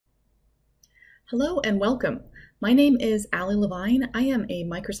Hello and welcome. My name is Levine. I am a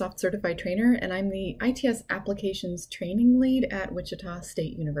Microsoft Certified Trainer and I'm the ITS Applications Training Lead at Wichita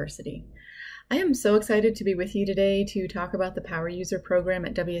State University. I am so excited to be with you today to talk about the Power User program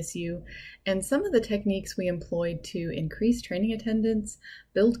at WSU and some of the techniques we employed to increase training attendance,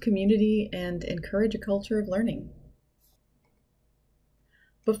 build community, and encourage a culture of learning.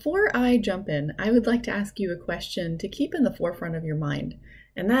 Before I jump in, I would like to ask you a question to keep in the forefront of your mind,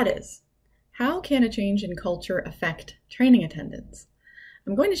 and that is, how can a change in culture affect training attendance?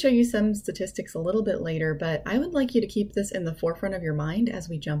 I'm going to show you some statistics a little bit later, but I would like you to keep this in the forefront of your mind as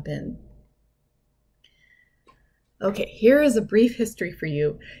we jump in. Okay, here is a brief history for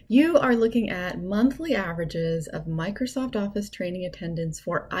you. You are looking at monthly averages of Microsoft Office training attendance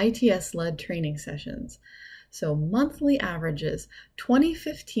for ITS-led training sessions. So monthly averages.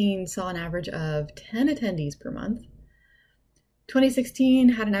 2015 saw an average of 10 attendees per month. 2016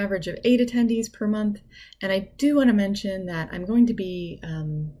 had an average of 8 attendees per month, and I do want to mention that I'm going to be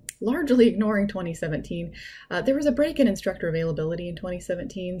largely ignoring 2017. There was a break in instructor availability in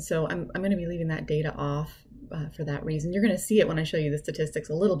 2017, so I'm going to be leaving that data off for that reason. You're going to see it when I show you the statistics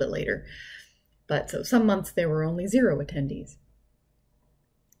a little bit later. But so some months there were only 0 attendees.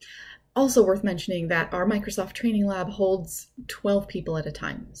 Also worth mentioning that our Microsoft Training Lab holds 12 people at a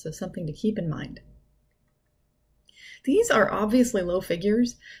time, so something to keep in mind. These are obviously low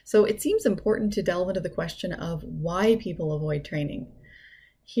figures, so it seems important to delve into the question of why people avoid training.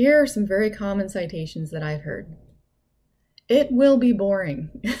 Here are some very common citations that I've heard. It will be boring.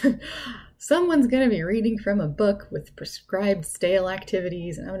 Someone's going to be reading from a book with prescribed stale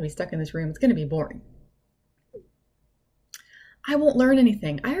activities, and I'm going to be stuck in this room. It's going to be boring. I won't learn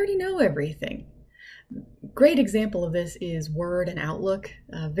anything. I already know everything. Great example of this is Word and Outlook.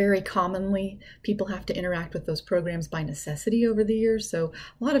 Very commonly, people have to interact with those programs by necessity over the years, so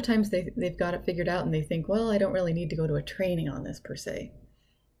a lot of times they've got it figured out and they think, well, I don't really need to go to a training on this per se.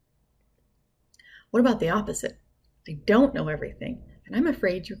 What about the opposite? I don't know everything, and I'm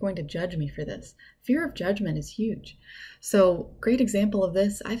afraid you're going to judge me for this. Fear of judgment is huge. So, great example of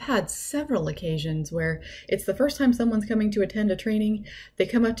this, I've had several occasions where it's the first time someone's coming to attend a training. They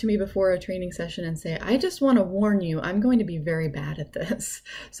come up to me before a training session and say, I just want to warn you, I'm going to be very bad at this.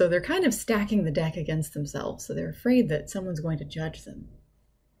 So they're kind of stacking the deck against themselves. So they're afraid that someone's going to judge them.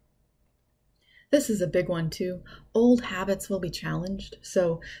 This is a big one too. Old habits will be challenged.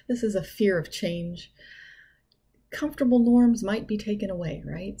 So this is a fear of change. Comfortable norms might be taken away,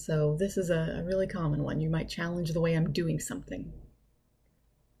 right? So this is a really common one. You might challenge the way I'm doing something.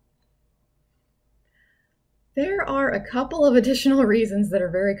 There are a couple of additional reasons that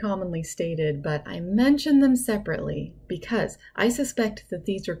are very commonly stated, but I mention them separately because I suspect that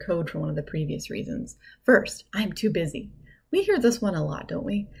these are code for one of the previous reasons. First, I'm too busy. We hear this one a lot, don't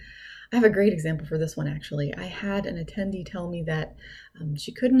we? I have a great example for this one, actually. I had an attendee tell me that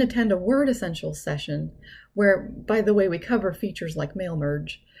she couldn't attend a Word Essentials session where, by the way, we cover features like mail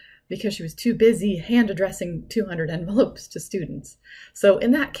merge because she was too busy hand addressing 200 envelopes to students. So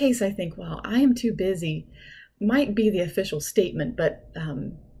in that case, I think, well, I am too busy might be the official statement, but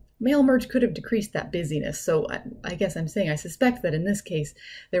mail merge could have decreased that busyness. So I guess I'm saying I suspect that in this case,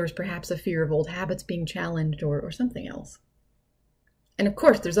 there was perhaps a fear of old habits being challenged or something else. And of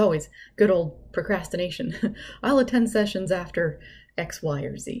course, there's always good old procrastination. I'll attend sessions after X, Y,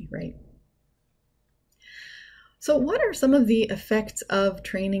 or Z, right? So what are some of the effects of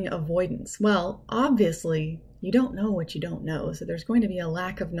training avoidance? Well, obviously, you don't know what you don't know, so there's going to be a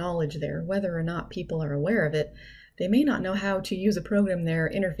lack of knowledge there, whether or not people are aware of it. They may not know how to use a program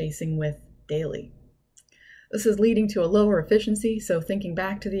they're interfacing with daily. This is leading to a lower efficiency, so thinking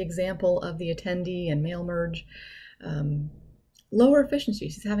back to the example of the attendee and mail merge, lower efficiency.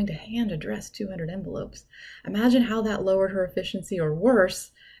 She's having to hand address 200 envelopes. Imagine how that lowered her efficiency, or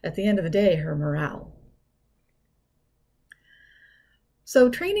worse, at the end of the day, her morale. So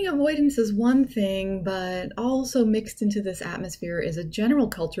training avoidance is one thing, but also mixed into this atmosphere is a general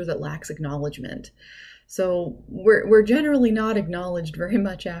culture that lacks acknowledgement. So we're generally not acknowledged very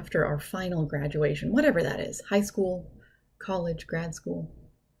much after our final graduation, whatever that is, high school, college, grad school.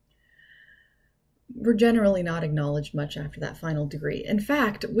 We're generally not acknowledged much after that final degree. In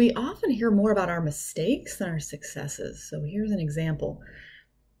fact, we often hear more about our mistakes than our successes. So here's an example.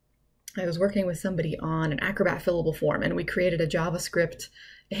 I was working with somebody on an Acrobat fillable form, and we created a JavaScript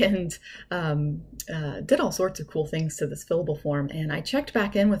and did all sorts of cool things to this fillable form. And I checked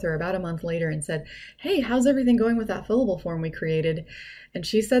back in with her about a month later and said, hey, how's everything going with that fillable form we created? And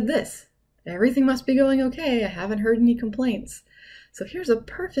she said this, everything must be going okay. I haven't heard any complaints. So here's a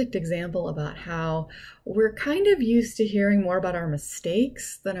perfect example about how we're kind of used to hearing more about our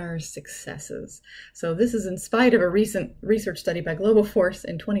mistakes than our successes. So this is in spite of a recent research study by Global Force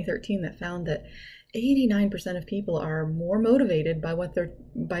in 2013 that found that 89% of people are more motivated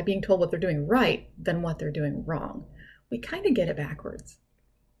by being told what they're doing right than what they're doing wrong. We kind of get it backwards.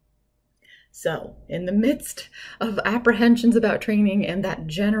 So in the midst of apprehensions about training and that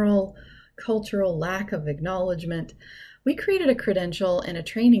general cultural lack of acknowledgement, we created a credential and a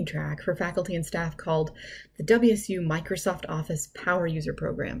training track for faculty and staff called the WSU Microsoft Office Power User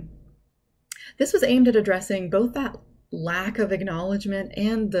Program. This was aimed at addressing both that lack of acknowledgement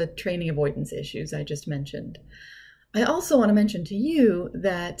and the training avoidance issues I just mentioned. I also want to mention to you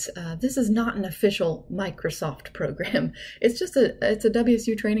that this is not an official Microsoft program. It's a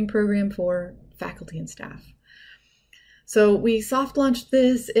WSU training program for faculty and staff. So we soft launched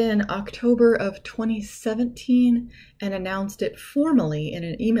this in October of 2017 and announced it formally in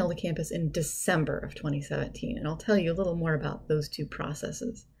an email to campus in December of 2017. And I'll tell you a little more about those two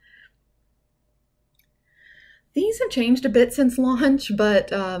processes. These have changed a bit since launch, but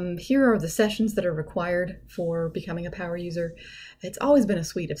here are the sessions that are required for becoming a power user. It's always been a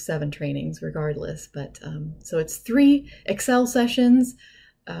suite of 7 trainings regardless, but so it's 3 Excel sessions,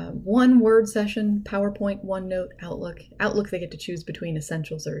 1 Word session, PowerPoint, OneNote, Outlook. Outlook they get to choose between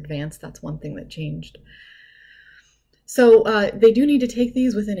Essentials or Advanced. That's one thing that changed. So they do need to take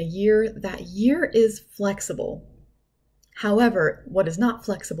these within a year. That year is flexible. However, what is not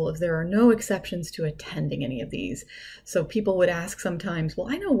flexible is there are no exceptions to attending any of these. So people would ask sometimes, well,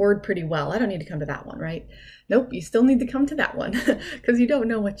 I know Word pretty well. I don't need to come to that one, right? Nope, you still need to come to that one because you don't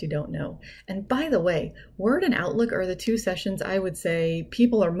know what you don't know. And by the way, Word and Outlook are the 2 sessions I would say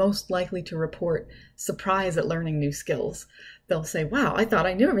people are most likely to report surprise at learning new skills. They'll say, wow, I thought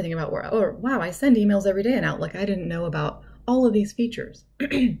I knew everything about Word. Or wow, I send emails every day in Outlook. I didn't know about all of these features.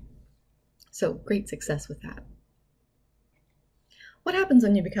 So great success with that. What happens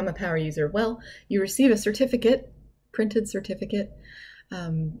when you become a power user? Well, you receive a certificate, printed certificate,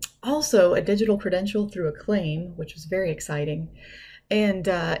 also a digital credential through Acclaim, which was very exciting. And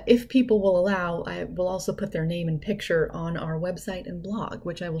if people will allow, I will also put their name and picture on our website and blog,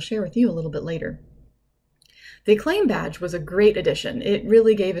 which I will share with you a little bit later. The Acclaim badge was a great addition. It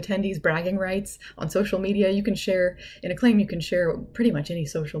really gave attendees bragging rights on social media. You can share, in Acclaim, you can share pretty much any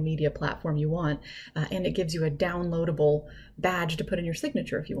social media platform you want, and it gives you a downloadable badge to put in your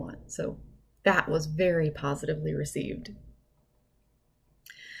signature if you want. So that was very positively received.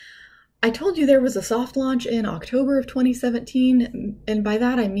 I told you there was a soft launch in October of 2017, and by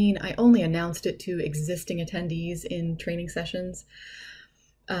that I mean I only announced it to existing attendees in training sessions.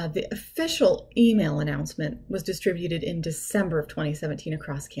 The official email announcement was distributed in December of 2017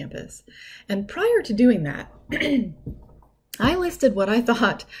 across campus. And prior to doing that, I listed what I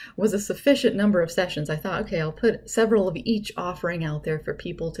thought was a sufficient number of sessions. I thought, okay, I'll put several of each offering out there for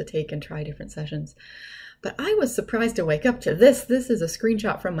people to take and try different sessions. But I was surprised to wake up to this. This is a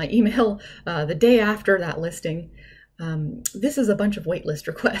screenshot from my email the day after that listing. This is a bunch of waitlist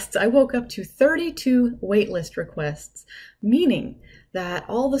requests. I woke up to 32 waitlist requests, meaning that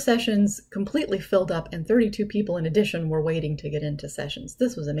all the sessions completely filled up and 32 people in addition were waiting to get into sessions.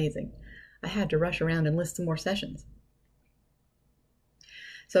 This was amazing. I had to rush around and list some more sessions.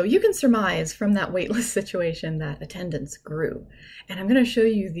 So you can surmise from that waitlist situation that attendance grew. And I'm going to show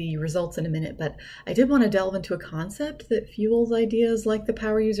you the results in a minute, but I did want to delve into a concept that fuels ideas like the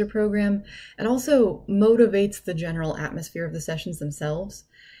Power User Program and also motivates the general atmosphere of the sessions themselves.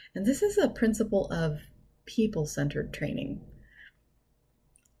 And this is a principle of people-centered training.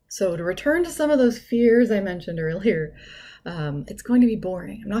 So to return to some of those fears I mentioned earlier, it's going to be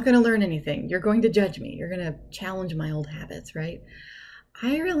boring. I'm not going to learn anything. You're going to judge me. You're going to challenge my old habits, right?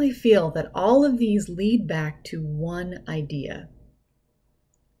 I really feel that all of these lead back to one idea,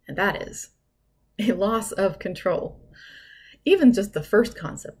 and that is a loss of control. Even just the first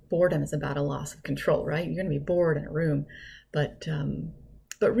concept, boredom, is about a loss of control, right? You're going to be bored in a room, but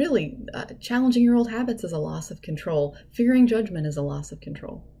really, challenging your old habits is a loss of control. Fearing judgment is a loss of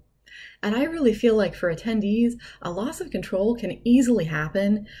control. And I really feel like for attendees, a loss of control can easily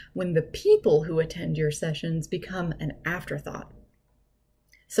happen when the people who attend your sessions become an afterthought.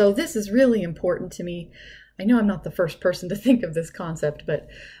 So this is really important to me. I know I'm not the first person to think of this concept, but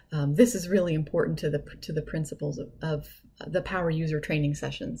this is really important to the principles of the power user training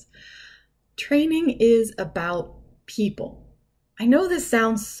sessions. Training is about people. I know this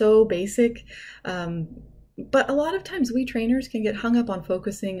sounds so basic, but a lot of times we trainers can get hung up on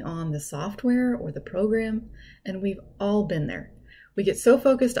focusing on the software or the program, and we've all been there. We get so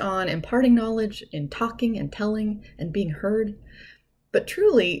focused on imparting knowledge, in talking and telling and being heard, But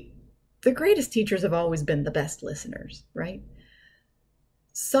truly, the greatest teachers have always been the best listeners, right?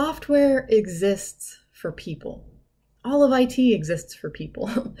 Software exists for people. All of IT exists for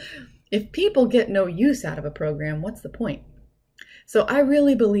people. If people get no use out of a program, what's the point? So I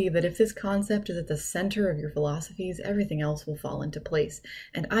really believe that if this concept is at the center of your philosophies, everything else will fall into place.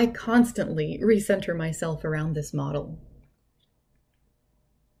 And I constantly recenter myself around this model.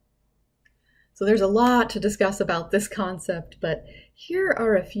 So there's a lot to discuss about this concept, but here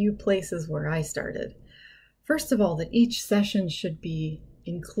are a few places where I started. First of all, that each session should be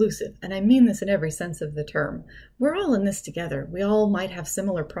inclusive, and I mean this in every sense of the term. We're all in this together. We all might have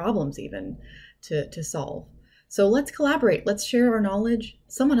similar problems even to solve. So let's collaborate. Let's share our knowledge.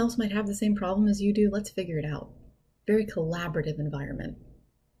 Someone else might have the same problem as you do. Let's figure it out. Very collaborative environment.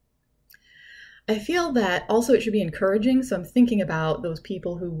 I feel that also it should be encouraging. So I'm thinking about those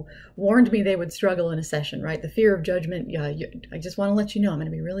people who warned me they would struggle in a session, right? The fear of judgment. Yeah, I just want to let you know I'm going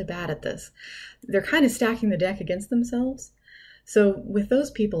to be really bad at this. They're kind of stacking the deck against themselves. So with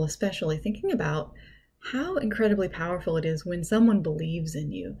those people especially, thinking about how incredibly powerful it is when someone believes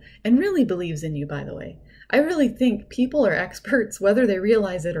in you, and really believes in you, by the way. I really think people are experts, whether they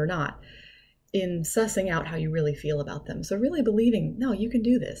realize it or not, in sussing out how you really feel about them. So really believing, no, you can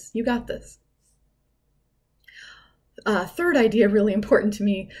do this. You got this. Third idea, really important to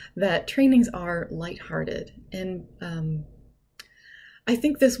me, that trainings are lighthearted. And I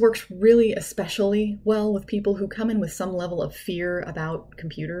think this works really especially well with people who come in with some level of fear about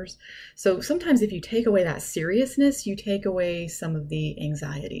computers. So sometimes if you take away that seriousness, you take away some of the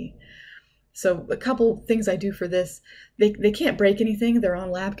anxiety. So a couple things I do for this, they can't break anything. They're on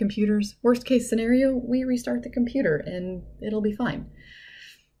lab computers. Worst case scenario, we restart the computer and it'll be fine.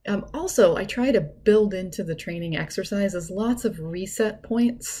 Also, I try to build into the training exercises lots of reset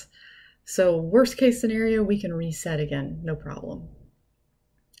points. So worst case scenario, we can reset again, no problem.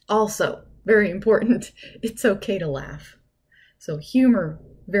 Also, very important, it's okay to laugh. So humor,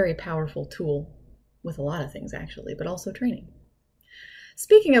 very powerful tool with a lot of things actually, but also training.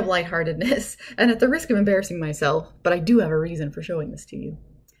 Speaking of lightheartedness, and at the risk of embarrassing myself, but I do have a reason for showing this to you.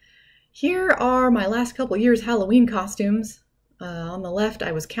 Here are my last couple years' Halloween costumes. On the left,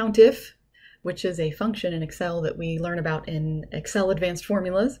 I was COUNTIF, which is a function in Excel that we learn about in Excel Advanced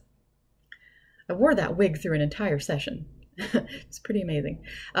Formulas. I wore that wig through an entire session. It's pretty amazing.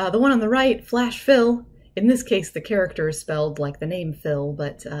 The one on the right, Flash Phil. In this case, the character is spelled like the name Phil,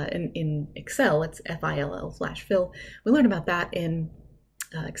 but in Excel, it's F-I-L-L, Flash Phil. We learn about that in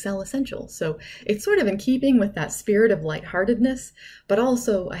Excel Essentials. So it's sort of in keeping with that spirit of lightheartedness, but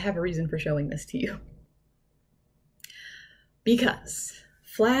also I have a reason for showing this to you. Because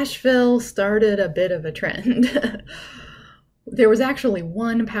Flash Phil started a bit of a trend. There was actually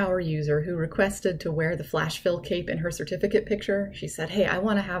one power user who requested to wear the Flash Phil cape in her certificate picture. She said, hey, I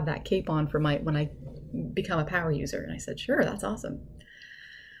want to have that cape on for when I become a power user. And I said, sure, that's awesome.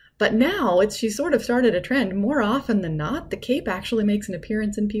 But now she sort of started a trend. More often than not, the cape actually makes an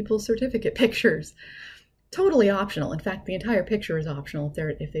appearance in people's certificate pictures. Totally optional. In fact, the entire picture is optional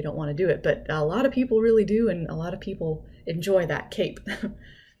if they don't want to do it. But a lot of people really do, and a lot of people enjoy that cape.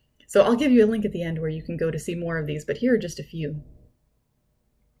 So I'll give you a link at the end where you can go to see more of these, but here are just a few.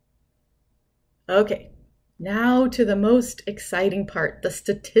 Okay, now to the most exciting part, the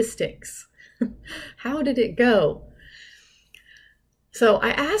statistics. How did it go? So I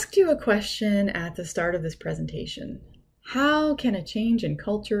asked you a question at the start of this presentation. How can a change in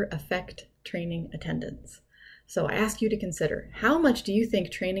culture affect training attendance? So I ask you to consider, how much do you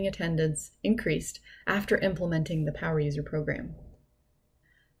think training attendance increased after implementing the Power User program?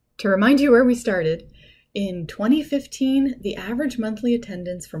 To remind you where we started, in 2015, the average monthly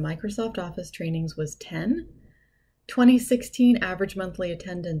attendance for Microsoft Office trainings was 10. 2016, average monthly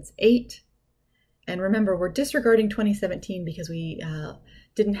attendance 8. And remember, we're disregarding 2017 because we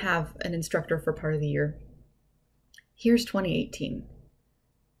didn't have an instructor for part of the year. Here's 2018.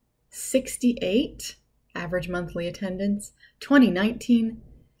 68 average monthly attendance. 2019,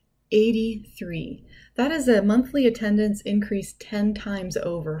 83. That is a monthly attendance increase 10 times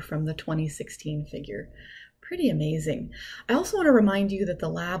over from the 2016 figure. Pretty amazing. I also want to remind you that the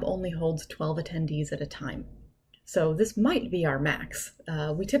lab only holds 12 attendees at a time. So this might be our max.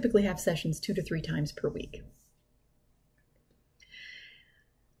 We typically have sessions 2 to 3 times per week.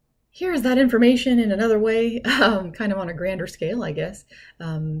 Here's that information in another way, kind of on a grander scale, I guess.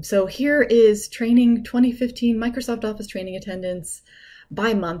 So here is training 2015 Microsoft Office training attendance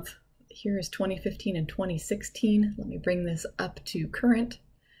by month. Here is 2015 and 2016. Let me bring this up to current.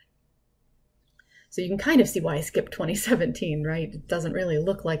 So you can kind of see why I skipped 2017, right? It doesn't really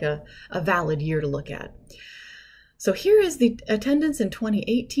look like a valid year to look at. So here is the attendance in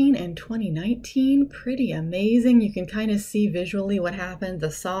 2018 and 2019. Pretty amazing. You can kind of see visually what happened. The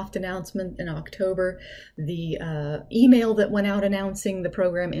soft announcement in October, the email that went out announcing the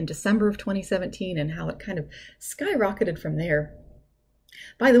program in December of 2017, and how it kind of skyrocketed from there.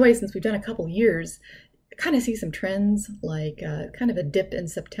 By the way, since we've done a couple years, kind of see some trends, like kind of a dip in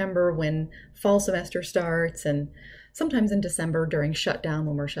September when fall semester starts, and sometimes in December during shutdown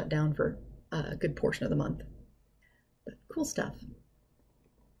when we're shut down for a good portion of the month. But cool stuff.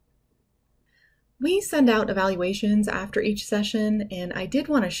 We send out evaluations after each session, and I did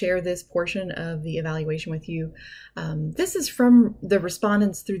want to share this portion of the evaluation with you. This is from the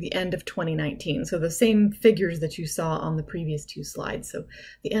respondents through the end of 2019, so the same figures that you saw on the previous two slides, so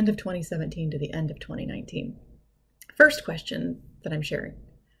the end of 2017 to the end of 2019. First question that I'm sharing.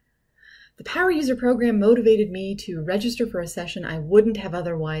 The Power User Program motivated me to register for a session I wouldn't have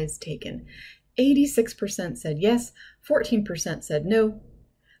otherwise taken. 86% said yes, 14% said no.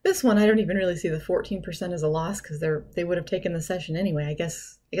 This one, I don't even really see the 14% as a loss because they would have taken the session anyway. I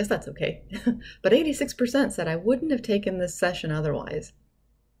guess that's okay. But 86% said I wouldn't have taken this session otherwise.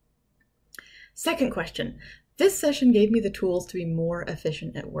 Second question, this session gave me the tools to be more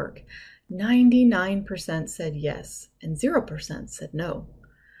efficient at work. 99% said yes, and 0% said no.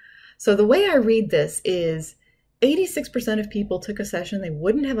 So the way I read this is 86% of people took a session they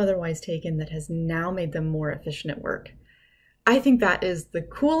wouldn't have otherwise taken that has now made them more efficient at work. I think that is the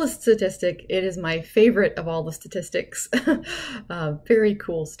coolest statistic. It is my favorite of all the statistics. Very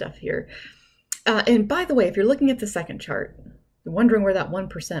cool stuff here. And by the way, if you're looking at the second chart, you're wondering where that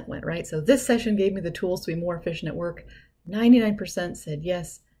 1% went, right? So this session gave me the tools to be more efficient at work. 99% said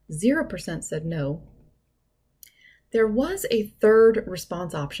yes, 0% said no. There was a third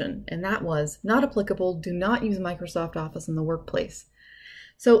response option, and that was not applicable, do not use Microsoft Office in the workplace.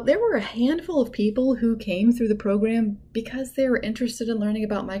 So there were a handful of people who came through the program because they were interested in learning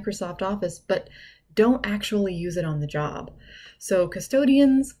about Microsoft Office, but don't actually use it on the job. So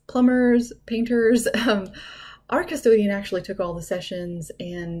custodians, plumbers, painters, our custodian actually took all the sessions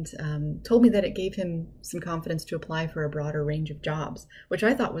and told me that it gave him some confidence to apply for a broader range of jobs, which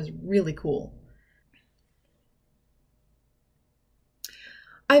I thought was really cool.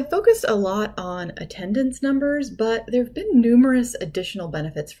 I've focused a lot on attendance numbers, but there have been numerous additional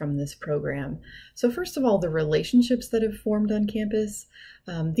benefits from this program. So first of all, the relationships that have formed on campus,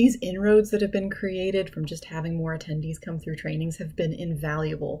 these inroads that have been created from just having more attendees come through trainings have been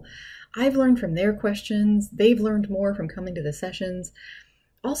invaluable. I've learned from their questions, they've learned more from coming to the sessions.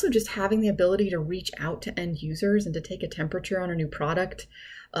 Also, just having the ability to reach out to end users and to take a temperature on a new product.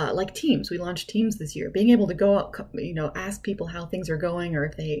 Like Teams, we launched Teams this year. Being able to go out, ask people how things are going, or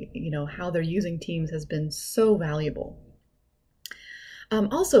if they, how they're using Teams has been so valuable.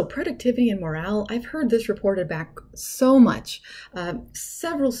 Also, productivity and morale. I've heard this reported back so much.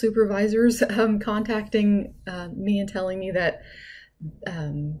 Several supervisors contacting me and telling me that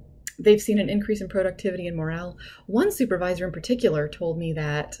they've seen an increase in productivity and morale. One supervisor in particular told me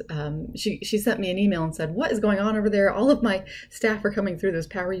that she sent me an email and said, what is going on over there? All of my staff are coming through those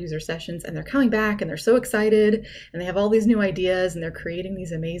power user sessions and they're coming back and they're so excited and they have all these new ideas and they're creating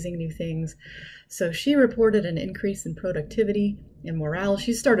these amazing new things. So she reported an increase in productivity and morale.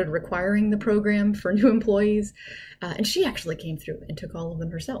 She started requiring the program for new employees and she actually came through and took all of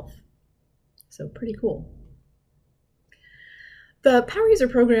them herself. So pretty cool. The Power User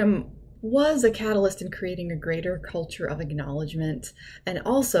Program was a catalyst in creating a greater culture of acknowledgement and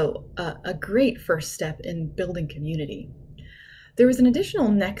also a great first step in building community. There was an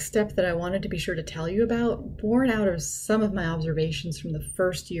additional next step that I wanted to be sure to tell you about, born out of some of my observations from the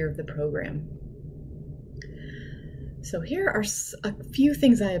first year of the program. So here are a few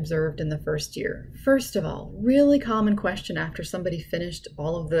things I observed in the first year. First of all, really common question after somebody finished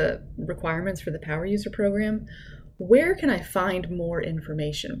all of the requirements for the Power User Program: where can I find more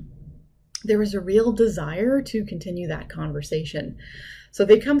information? There was a real desire to continue that conversation. So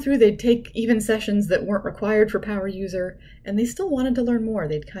they'd come through, they'd take even sessions that weren't required for Power User, and they still wanted to learn more.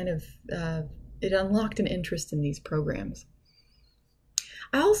 They'd kind of, it unlocked an interest in these programs.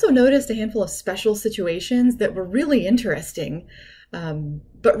 I also noticed a handful of special situations that were really interesting,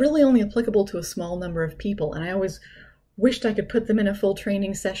 but really only applicable to a small number of people. And I always wished I could put them in a full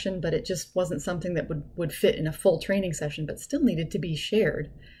training session, but it just wasn't something that would fit in a full training session, but still needed to be shared.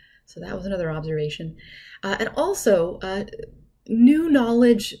 So that was another observation. And also, new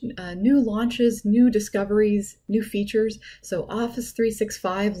knowledge, new launches, new discoveries, new features. So Office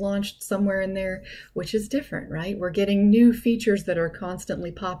 365 launched somewhere in there, which is different, right? We're getting new features that are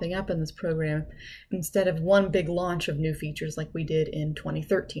constantly popping up in this program instead of one big launch of new features like we did in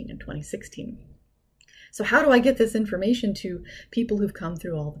 2013 and 2016. So how do I get this information to people who've come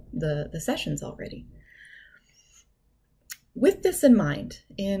through all the sessions already? With this in mind,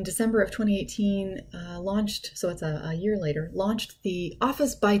 in December of 2018, launched, so it's a year later, launched the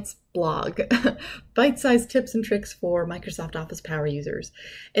Office Bites blog, bite-sized tips and tricks for Microsoft Office power users.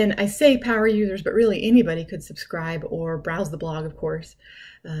 And I say power users, but really anybody could subscribe or browse the blog, of course.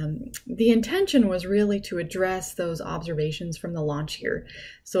 The intention was really to address those observations from the launch year.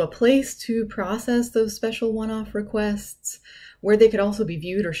 So a place to process those special one-off requests, where they could also be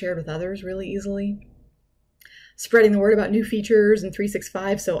viewed or shared with others really easily. Spreading the word about new features in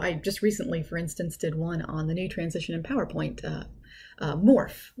 365. So I just recently, for instance, did one on the new transition in PowerPoint,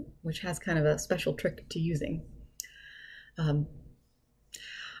 Morph, which has kind of a special trick to using. I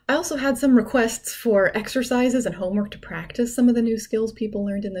also had some requests for exercises and homework to practice some of the new skills people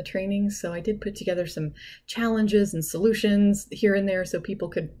learned in the training. So I did put together some challenges and solutions here and there so people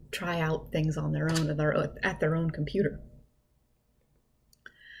could try out things on their own at their own computer.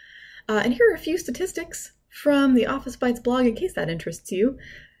 And here are a few statistics from the Office Bites blog in case that interests you.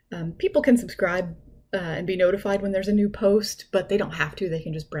 People can subscribe and be notified when there's a new post, but they don't have to. They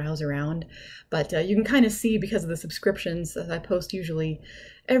can just browse around. But you can kind of see, because of the subscriptions, I post usually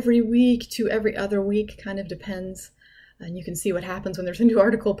every week to every other week, kind of depends. And you can see what happens when there's a new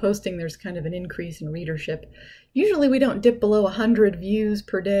article posting. There's kind of an increase in readership. Usually we don't dip below 100 views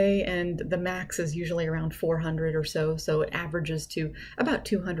per day, and the max is usually around 400 or so. So it averages to about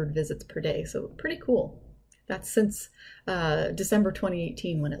 200 visits per day. So pretty cool. That's since December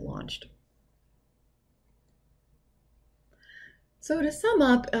 2018 when it launched. So to sum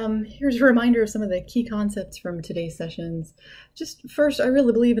up, here's a reminder of some of the key concepts from today's sessions. Just first, I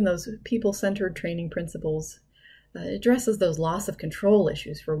really believe in those people-centered training principles. It addresses those loss of control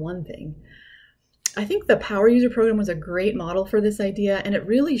issues, for one thing. I think the Power User Program was a great model for this idea, and it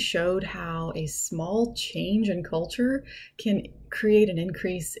really showed how a small change in culture can create an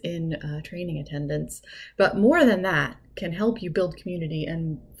increase in training attendance. But more than that, can help you build community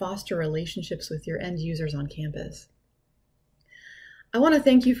and foster relationships with your end users on campus. I want to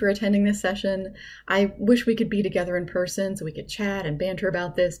thank you for attending this session. I wish we could be together in person so we could chat and banter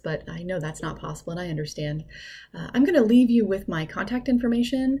about this, but I know that's not possible, and I understand. I'm going to leave you with my contact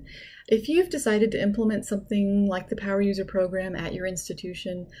information. If you've decided to implement something like the Power User Program at your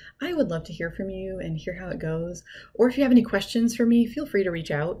institution, I would love to hear from you and hear how it goes. Or if you have any questions for me, feel free to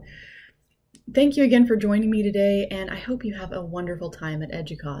reach out. Thank you again for joining me today, and I hope you have a wonderful time at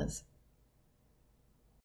EDUCAUSE.